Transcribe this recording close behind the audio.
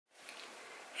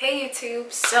Hey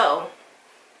YouTube, so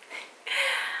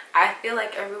I feel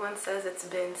like everyone says it's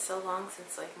been so long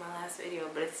since like my last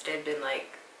video, but it's been like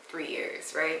 3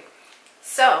 years, right?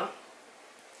 So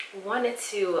wanted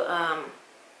to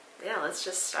yeah, let's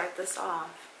just start this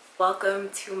off. Welcome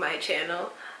to my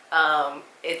channel.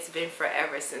 It's been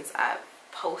forever since I've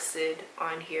posted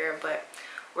on here, but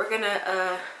we're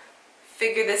gonna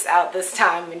figure this out this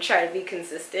time and try to be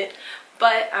consistent.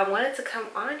 But I wanted to come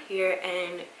on here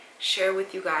and share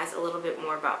with you guys a little bit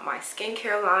more about my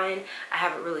skincare line. I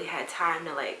haven't really had time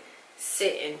to like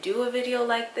sit and do a video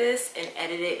like this and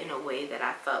edit it in a way that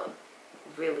I felt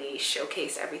really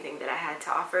showcase everything that I had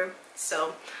to offer.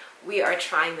 So we are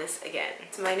trying this again.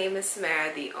 So my name is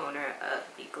Samara, the owner of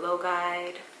the Glow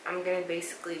Guide. I'm gonna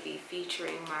basically be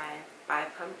featuring my by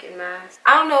pumpkin mask.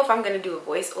 I don't know if I'm gonna do a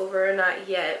voiceover or not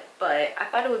yet, but I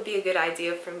thought it would be a good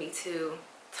idea for me to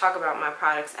talk about my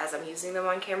products as I'm using them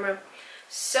on camera.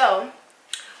 So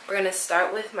we're gonna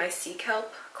start with my Sea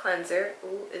Kelp cleanser.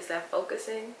 Ooh, is that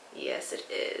focusing? Yes, it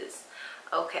is.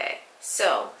 Okay,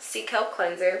 so Sea Kelp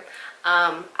cleanser.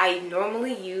 I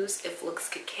normally use If Looks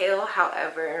Could Kill.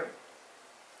 However,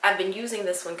 I've been using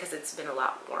this one because it's been a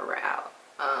lot warmer out.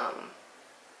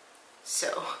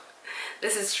 So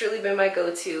this has truly been my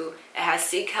go-to. It has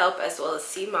sea kelp as well as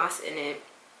sea moss in it,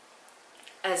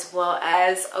 as well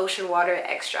as ocean water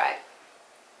extract.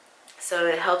 So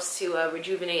it helps to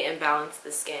rejuvenate and balance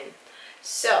the skin.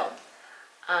 So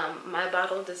my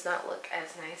bottle does not look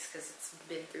as nice because it's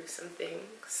been through some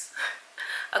things.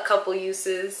 A couple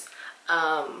uses.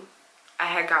 I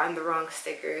had gotten the wrong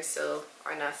stickers, so,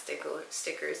 or not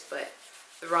stickers, but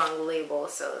the wrong label,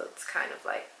 so it's kind of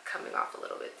like coming off a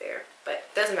little bit there, but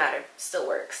doesn't matter, still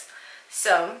works.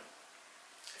 So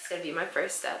it's gonna be my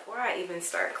first step. Before I even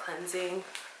start cleansing,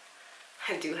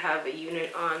 I do have a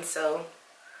unit on, so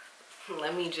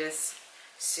let me just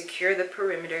secure the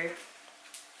perimeter.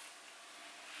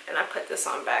 And I put this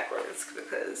on backwards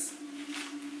because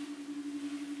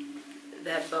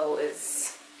that bow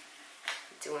is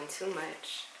doing too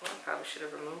much. Well, I probably should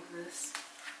have removed this.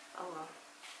 Oh well.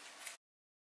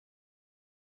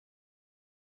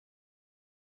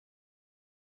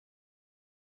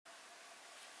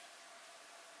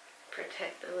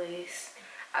 Protect the lace.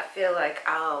 I feel like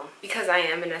because I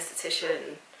am an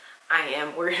esthetician, I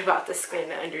am worried about the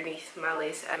skin underneath my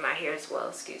lace and my hair as well,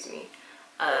 excuse me.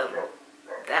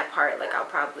 That part, like, I'll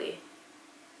probably...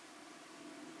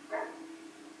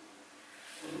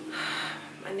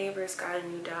 My neighbors got a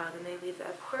new dog and they leave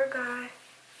that poor guy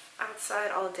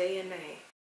outside all day and night.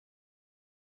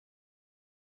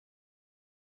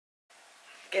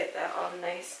 Get that all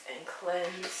nice and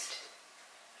cleansed.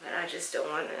 And I just don't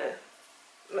want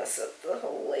to mess up the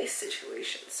whole lace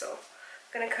situation, so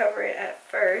I'm gonna cover it at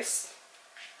first.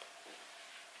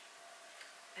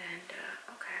 And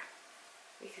okay,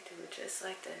 we could do it just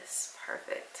like this.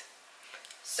 Perfect.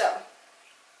 So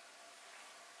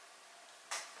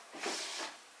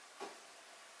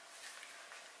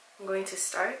I'm going to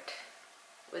start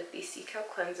with the Sea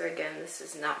Kelp cleanser. Again, this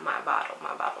is not my bottle.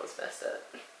 My bottle is messed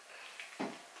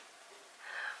up.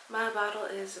 My bottle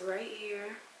is right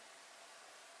here.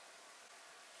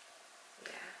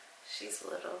 Yeah, she's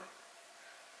little.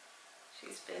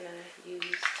 She's been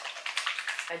used.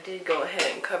 I did go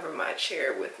ahead and cover my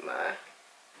chair with my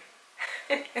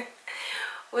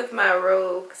with my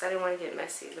robe because I didn't want to get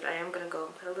messy, but I am gonna go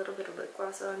and put a little bit of lip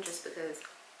gloss on just because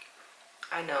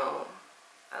I know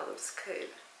my lips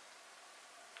it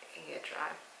can get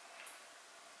dry.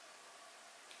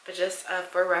 But just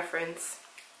for reference,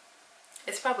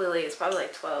 it's probably late. It's probably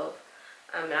like 12.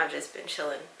 And I've just been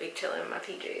chilling, big chilling in my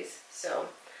PJs. So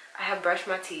I have brushed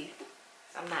my teeth.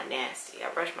 I'm not nasty. I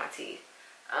brushed my teeth.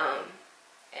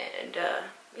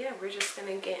 Yeah, we're just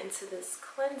gonna get into this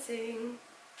cleansing.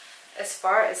 As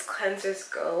far as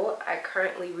cleansers go, I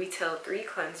currently retail 3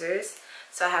 cleansers.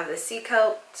 So I have the Sea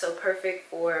Kelp, so perfect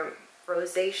for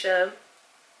rosacea,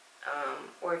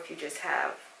 or if you just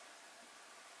have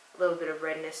a little bit of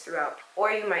redness throughout,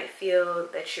 or you might feel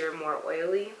that you're more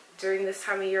oily during this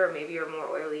time of year, or maybe you're more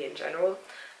oily in general.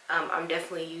 I'm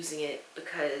definitely using it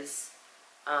because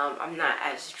I'm not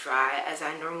as dry as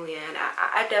I normally am.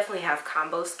 I definitely have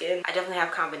combo skin. I definitely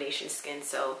have combination skin,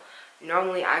 so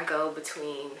normally I go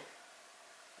between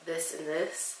this and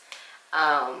this.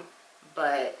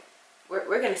 But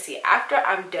we're gonna see. After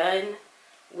I'm done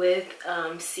with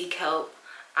Sea Kelp,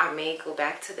 I may go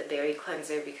back to the berry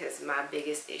cleanser because my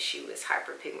biggest issue is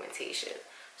hyperpigmentation.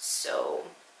 So,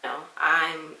 you know,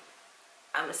 I'm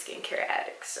a skincare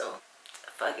addict, so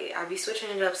fuck it. I'll be switching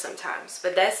it up sometimes.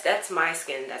 But that's my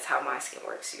skin. That's how my skin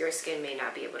works. Your skin may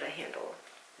not be able to handle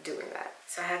doing that.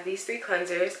 So I have these 3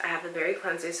 cleansers. I have the berry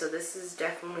cleanser, so this is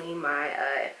definitely my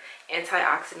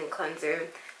antioxidant cleanser.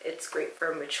 It's great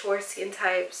for mature skin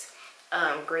types.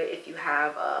 Great if you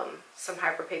have some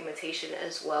hyperpigmentation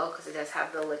as well, because it does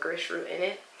have the licorice root in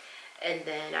it. And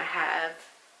then I have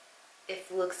It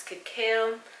Looks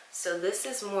Cacao. So this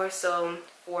is more so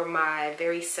for my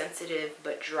very sensitive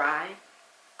but dry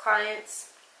clients.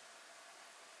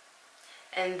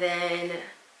 And then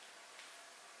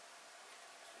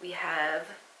we have,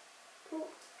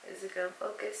 is it gonna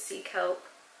focus? Sea Kelp,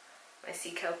 my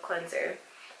Sea Kelp cleanser.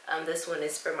 This one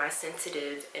is for my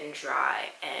sensitive and dry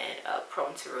and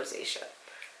prone to rosacea.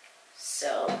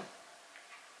 So,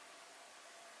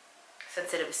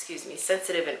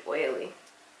 sensitive and oily.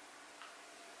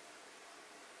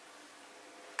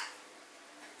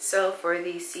 So for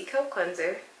the Sea Kelp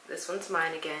cleanser, this one's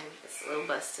mine again. It's a little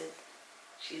busted.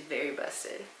 She's very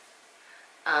busted.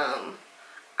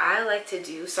 I like to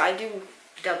do, so I do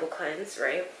double cleanse,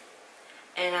 right?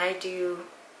 And I do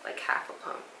like half a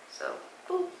pump. So,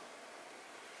 boop,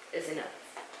 is enough.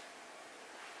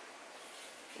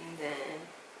 And then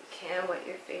you can wet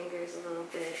your fingers a little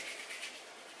bit.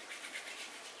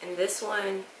 And this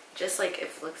one, just like It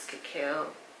Looks Cacao,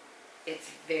 it's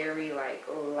very like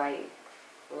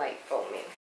light foaming.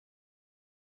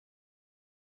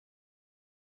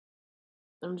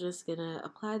 I'm just gonna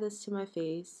apply this to my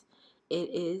face. It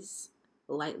is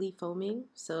lightly foaming,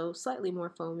 so slightly more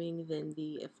foaming than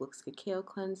the It Looks Cacao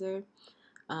cleanser.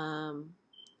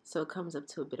 So it comes up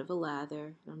to a bit of a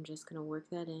lather. I'm just gonna work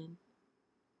that in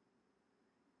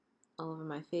all over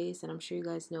my face, and I'm sure you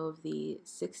guys know of the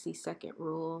 60-second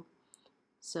rule.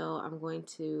 So I'm going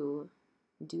to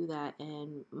do that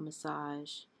and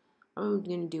massage. I'm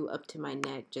gonna do up to my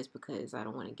neck just because I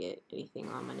don't want to get anything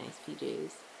on my nice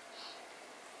PJs.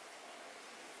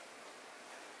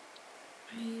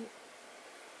 Right.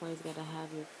 Always gotta have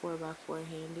your 4x4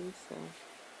 handy, so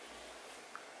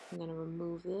I'm gonna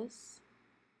remove this.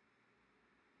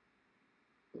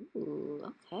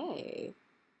 Ooh, okay.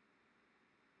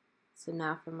 So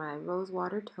now for my rose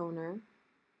water toner.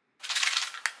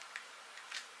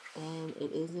 And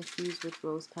it is infused with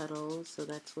rose petals, so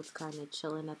that's what's kind of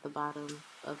chilling at the bottom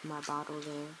of my bottle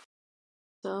there.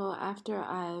 So after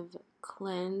I've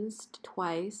cleansed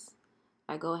twice,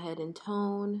 I go ahead and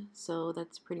tone. So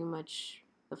that's pretty much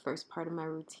the first part of my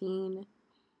routine.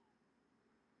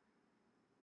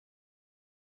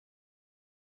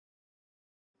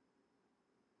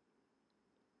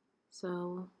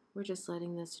 So we're just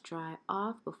letting this dry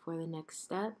off before the next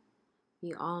step.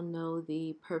 You all know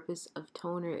the purpose of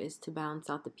toner is to balance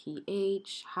out the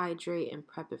pH, hydrate, and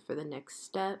prep it for the next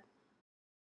step.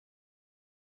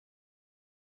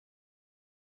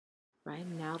 Right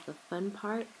now, the fun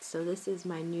part. So this is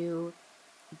my new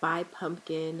By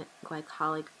Pumpkin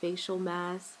Glycolic Facial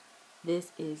Mask.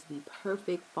 This is the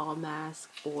perfect fall mask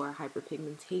for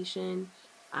hyperpigmentation.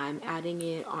 I'm adding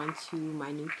it onto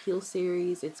my new peel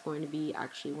series. It's going to be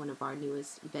actually one of our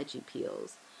newest veggie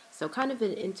peels. So kind of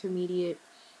an intermediate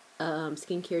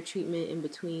skincare treatment in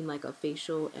between like a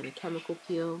facial and a chemical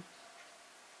peel.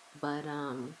 But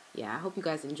yeah, I hope you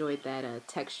guys enjoyed that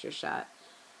texture shot.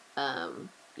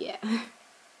 Yeah.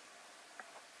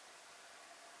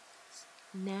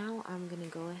 Now I'm gonna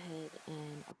go ahead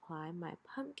and apply my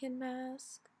pumpkin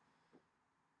mask.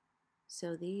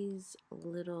 So these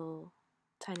little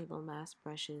tiny little mask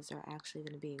brushes are actually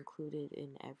going to be included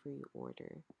in every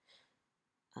order.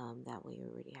 That way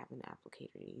you already have an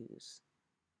applicator to use.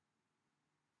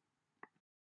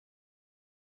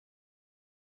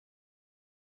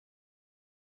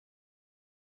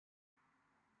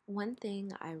 One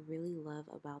thing I really love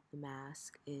about the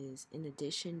mask is, in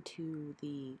addition to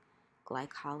the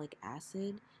glycolic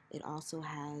acid, it also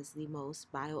has the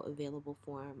most bioavailable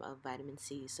form of vitamin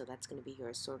C, so that's going to be your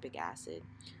ascorbic acid,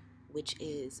 which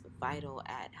is vital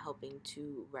at helping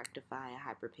to rectify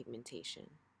hyperpigmentation.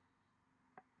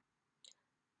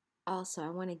 Also, I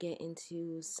want to get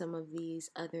into some of these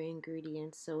other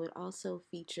ingredients. So it also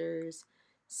features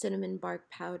cinnamon bark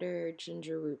powder,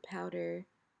 ginger root powder,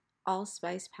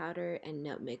 allspice powder, and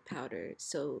nutmeg powder.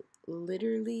 So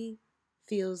literally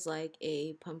feels like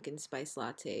a pumpkin spice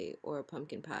latte or a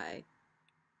pumpkin pie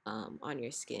on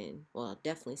your skin. Well, it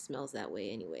definitely smells that way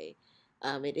anyway.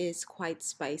 It is quite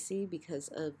spicy because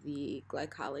of the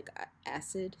glycolic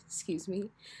acid, excuse me.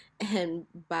 And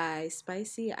by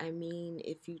spicy, I mean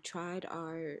if you tried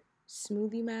our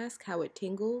smoothie mask, how it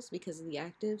tingles because of the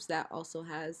actives, that also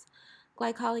has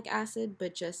glycolic acid,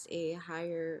 but just a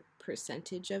higher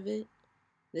percentage of it.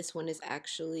 This one is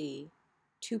actually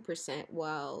 2%,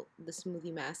 while the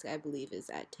smoothie mask, I believe, is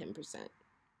at 10%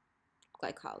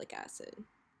 glycolic acid.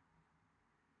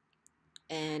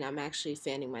 And I'm actually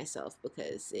fanning myself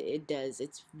because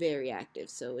it's very active,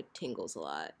 so it tingles a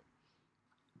lot.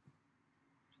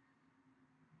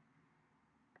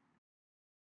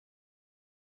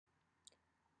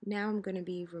 Now I'm going to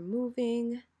be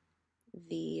removing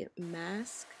the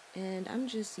mask, and I'm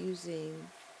just using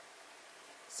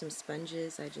some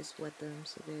sponges. I just wet them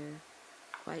so they're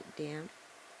quite damp,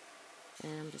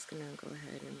 and I'm just going to go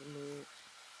ahead and remove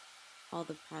all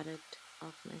the product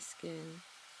off my skin.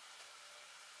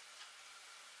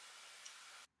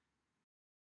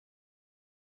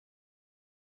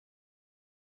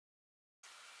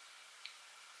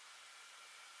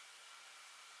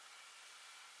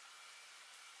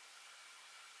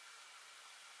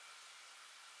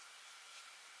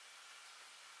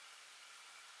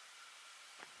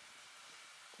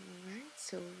 Alright,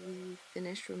 so we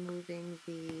finished removing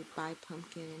the By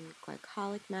Pumpkin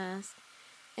glycolic mask,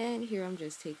 and here I'm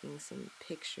just taking some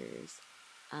pictures.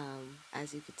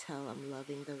 As you can tell, I'm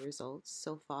loving the results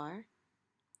so far.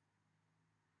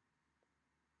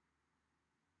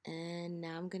 And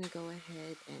now I'm going to go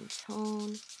ahead and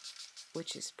tone,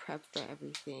 which is prep for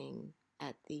everything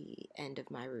at the end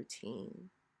of my routine.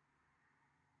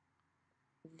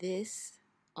 This,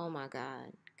 oh my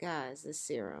god, guys, this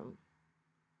serum,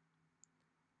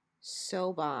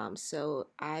 so bomb. So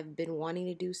I've been wanting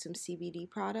to do some CBD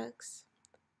products.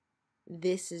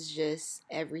 This is just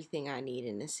everything I need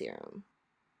in a serum.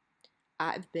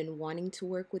 I've been wanting to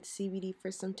work with CBD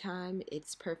for some time.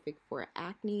 It's perfect for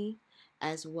acne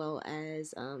as well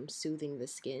as soothing the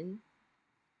skin.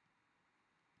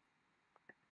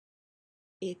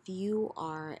 If you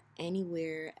are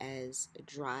anywhere as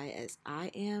dry as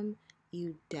I am,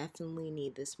 you definitely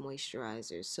need this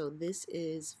moisturizer. So this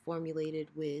is formulated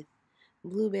with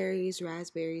blueberries,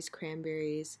 raspberries,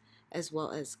 cranberries, as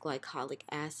well as glycolic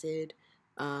acid.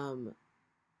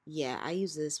 Yeah, I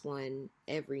use this one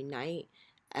every night,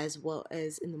 as well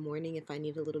as in the morning if I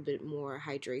need a little bit more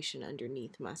hydration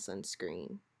underneath my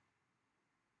sunscreen,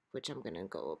 which I'm gonna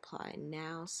go apply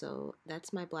now. So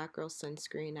that's my Black Girl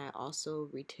sunscreen. I also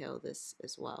retail this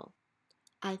as well.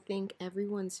 I think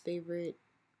everyone's favorite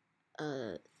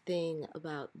thing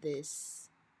about this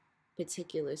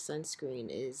particular sunscreen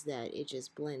is that it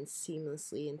just blends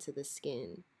seamlessly into the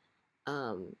skin.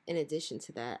 In addition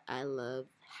to that, I love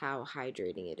how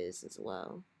hydrating it is as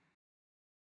well.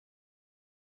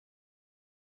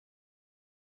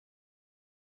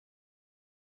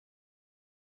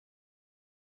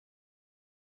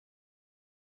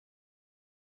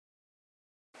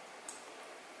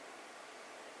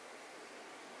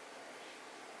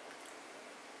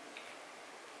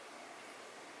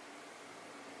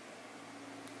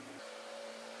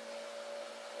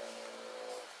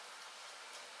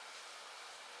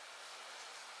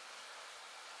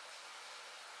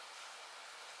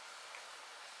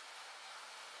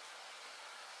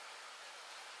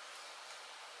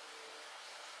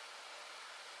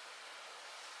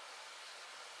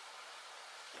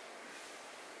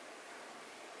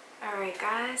 Alright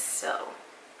guys, so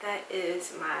that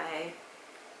is my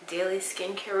daily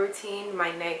skincare routine.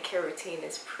 My night care routine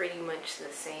is pretty much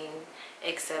the same,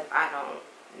 except I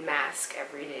don't mask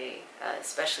every day,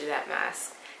 especially that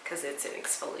mask, because it's an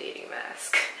exfoliating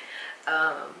mask.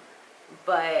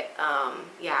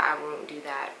 Yeah, I won't do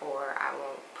that, or I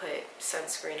won't put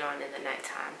sunscreen on in the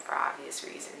nighttime for obvious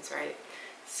reasons, right?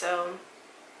 So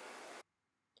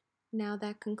now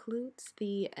that concludes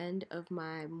the end of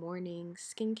my morning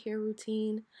skincare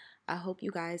routine. I hope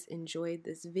you guys enjoyed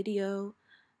this video.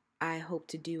 I hope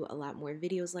to do a lot more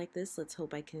videos like this. Let's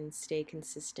hope I can stay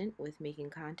consistent with making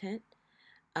content.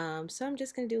 So I'm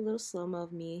just going to do a little slow-mo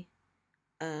of me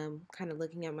kind of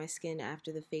looking at my skin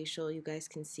after the facial. You guys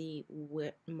can see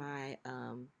what my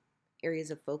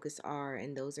areas of focus are,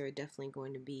 and those are definitely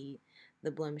going to be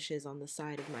the blemishes on the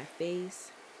side of my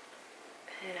face.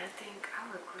 And I think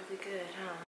I look really good,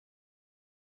 huh?